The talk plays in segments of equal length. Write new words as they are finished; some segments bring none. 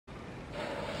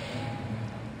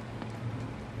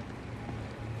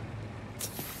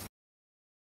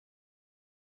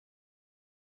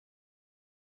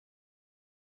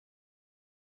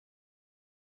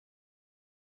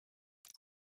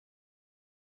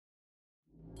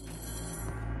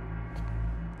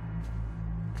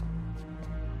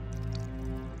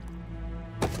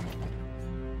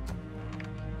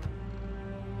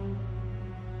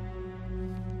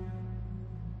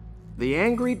The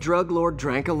angry drug lord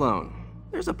drank alone.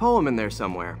 There's a poem in there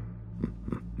somewhere.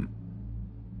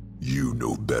 You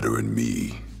know better than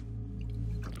me.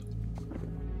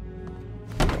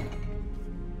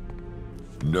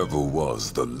 Never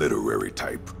was the literary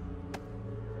type.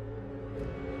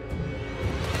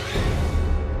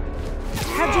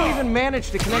 How'd you even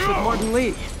manage to connect with Martin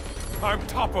Lee? I'm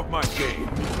top of my game.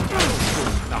 Go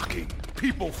knocking.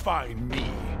 People find me.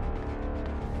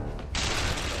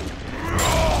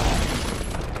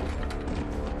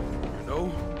 You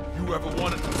know, you ever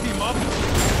wanted to team up?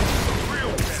 Some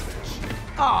real damage.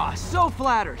 Ah, so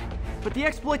flattered. But the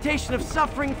exploitation of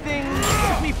suffering thing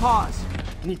gives me pause.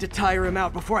 Need to tire him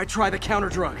out before I try the counter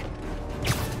drug.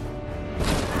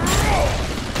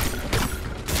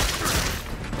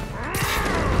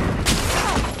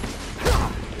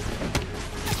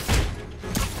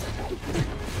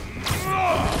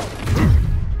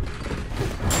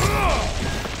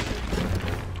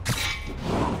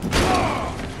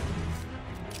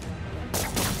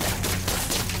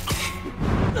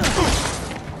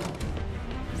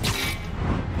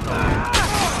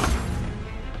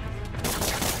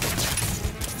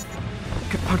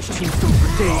 Punch Tombstone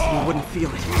for days and he wouldn't feel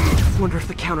it. Wonder if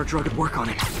the counter drug would work on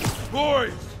him.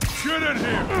 Boys, get in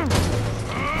here!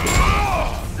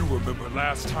 You remember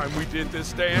last time we did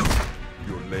this dance?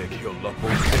 Your leg healed up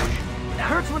okay.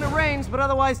 Hurts when it rains, but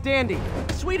otherwise dandy.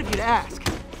 Sweet of you to ask.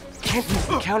 Can't use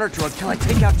the counter drug till I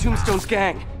take out Tombstone's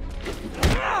gang.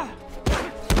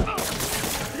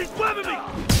 He's webbing me!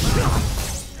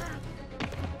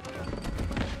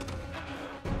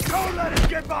 Don't let him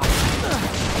get by!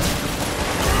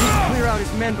 Clear out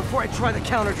his men before I try the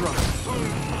counter drug.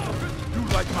 You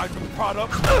like my new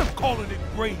product? Calling it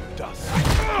brain dust.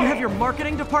 You have your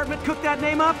marketing department cook that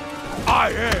name up?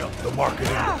 I am the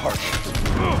marketing department.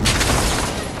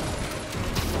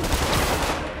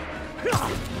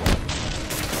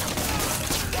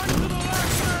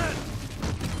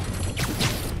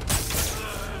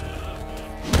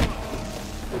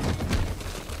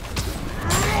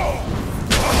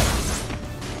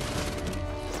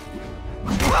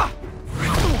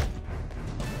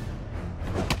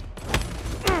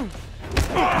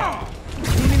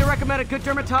 Met a good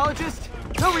dermatologist?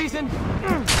 No reason.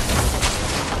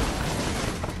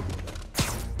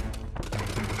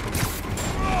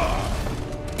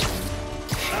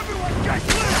 Everyone get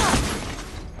clear!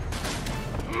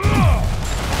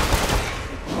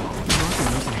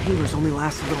 Those inhalers only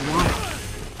last a little while.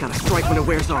 Gotta strike when it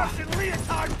wears off.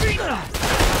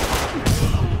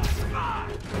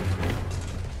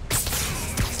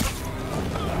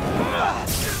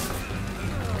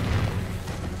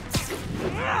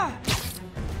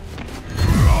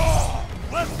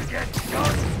 Let's get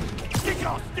done! Kick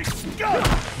off, stick, go!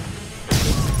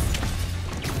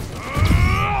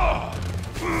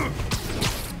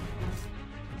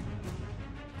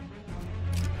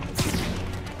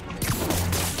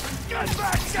 Get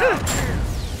back down here!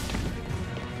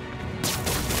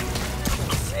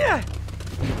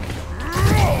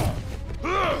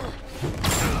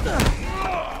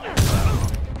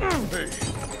 Hey,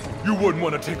 you wouldn't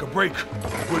want to take a break,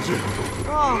 would you?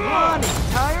 Oh, Ronnie,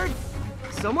 tired?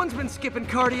 Someone's been skipping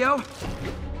cardio.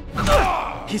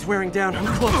 He's wearing down. I'm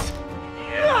close.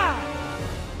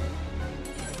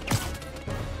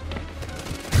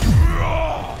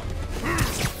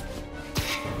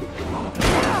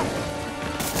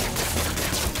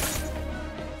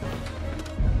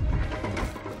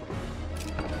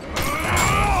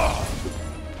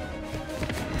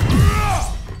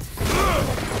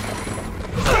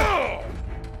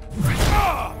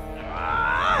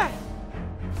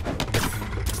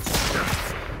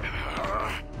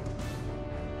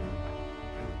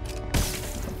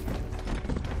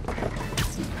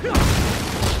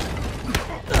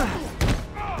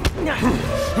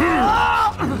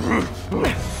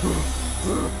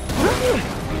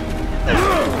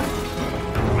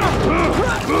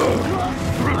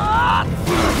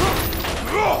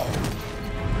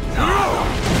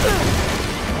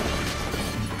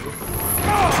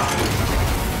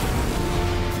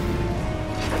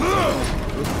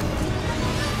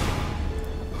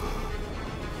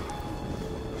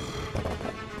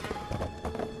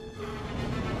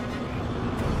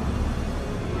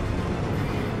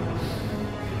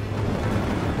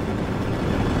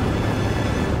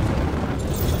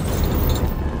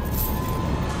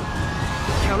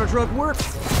 Drug works.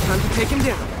 Time to take him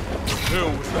down. Hell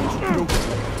with that joke.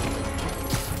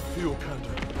 Feel kinda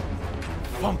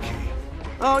funky.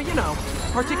 Oh, you know,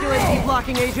 particulate heat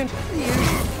blocking agent.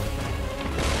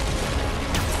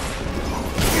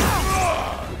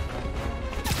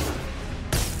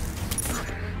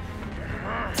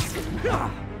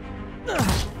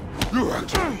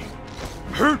 Gotcha.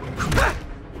 Hurt?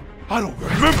 I don't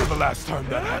remember the last time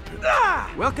that happened.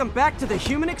 Welcome back to the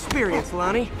human experience,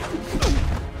 Lonnie.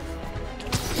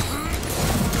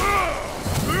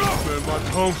 Man, my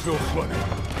tongue feels funny.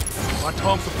 My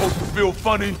tongue's supposed to feel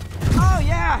funny. Oh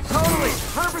yeah, totally.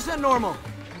 100% normal.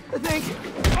 I think.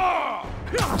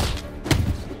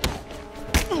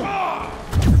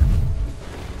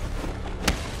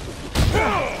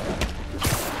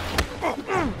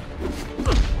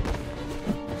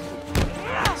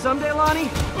 Someday, Lonnie,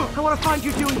 I want to find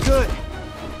you doing good.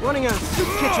 Running a soup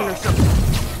kitchen or something.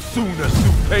 Soon as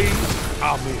soup pays,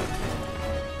 I'm in.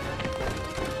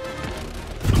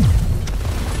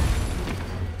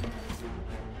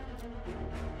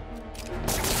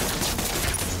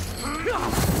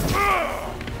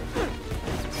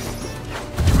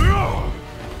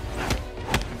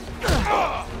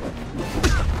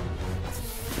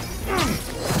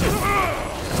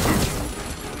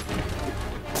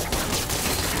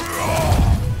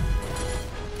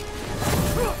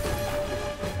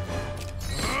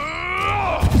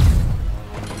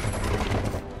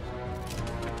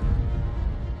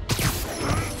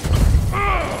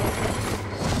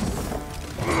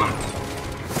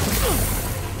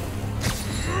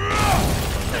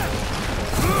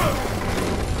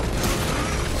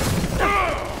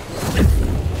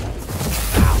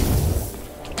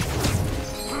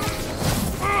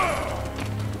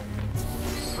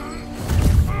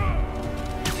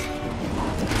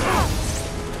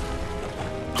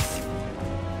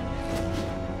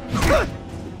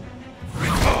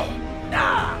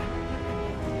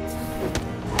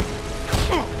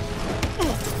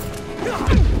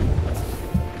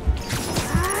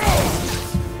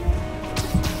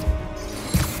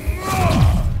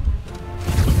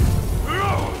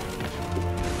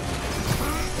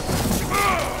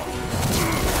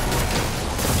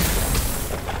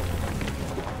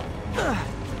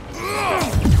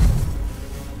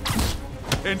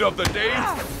 End of the day,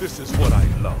 this is what I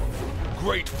love.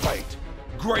 Great fight,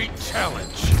 great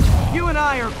challenge. You and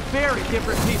I are very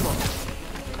different people.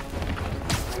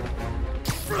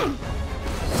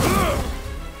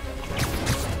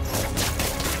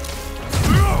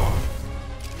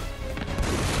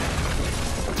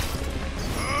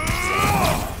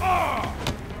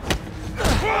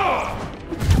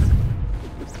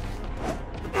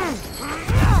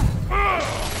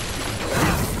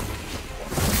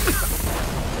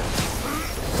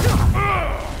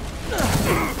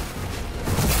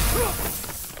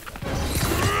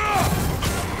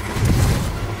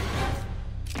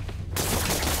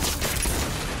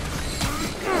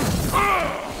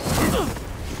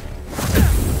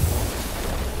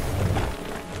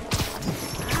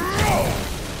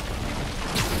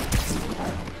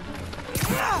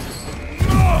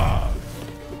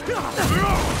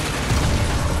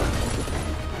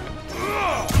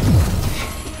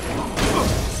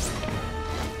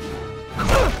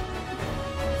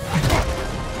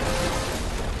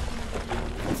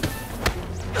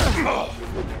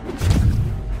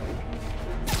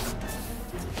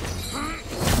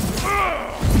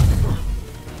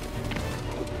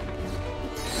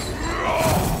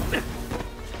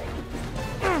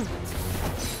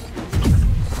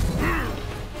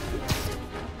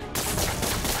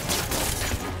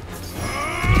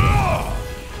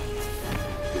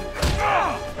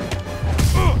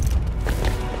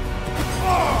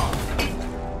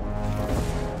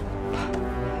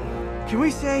 Can we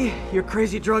say your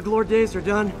crazy drug lord days are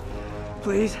done?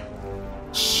 Please?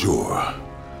 Sure.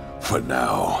 For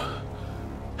now.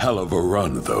 Hell of a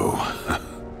run, though.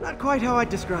 Not quite how I'd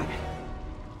describe it.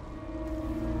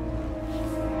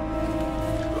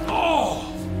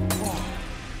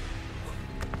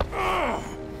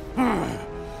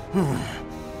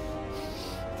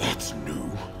 That's new.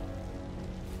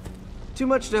 Too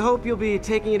much to hope you'll be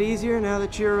taking it easier now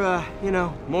that you're,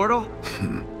 mortal?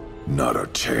 Not a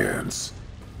chance.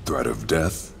 Threat of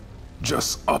death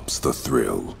just ups the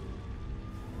thrill.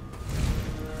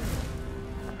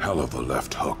 Hell of a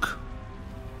left hook.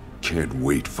 Can't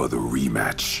wait for the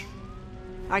rematch.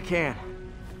 I can.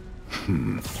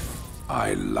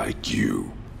 I like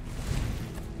you.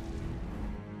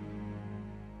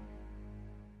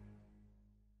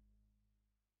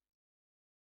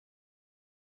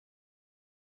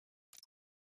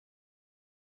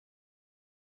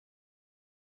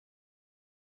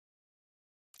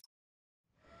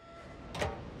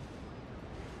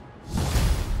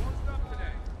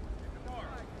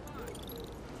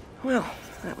 Well,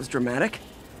 that was dramatic.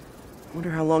 Wonder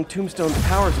how long Tombstone's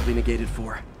powers will be negated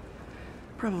for.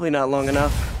 Probably not long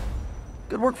enough.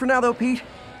 Good work for now, though, Pete.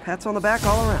 Pats on the back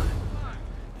all around.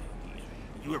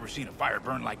 You ever seen a fire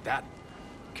burn like that?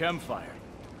 Chem fire.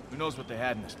 Who knows what they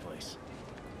had in this place?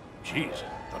 Jeez,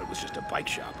 thought it was just a bike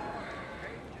shop.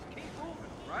 Just keep moving,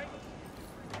 right?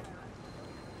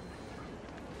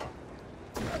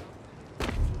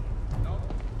 No,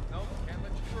 can't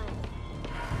let you through.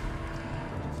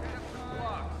 Set up the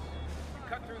blocks.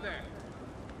 Cut through there.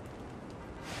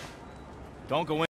 Don't go in.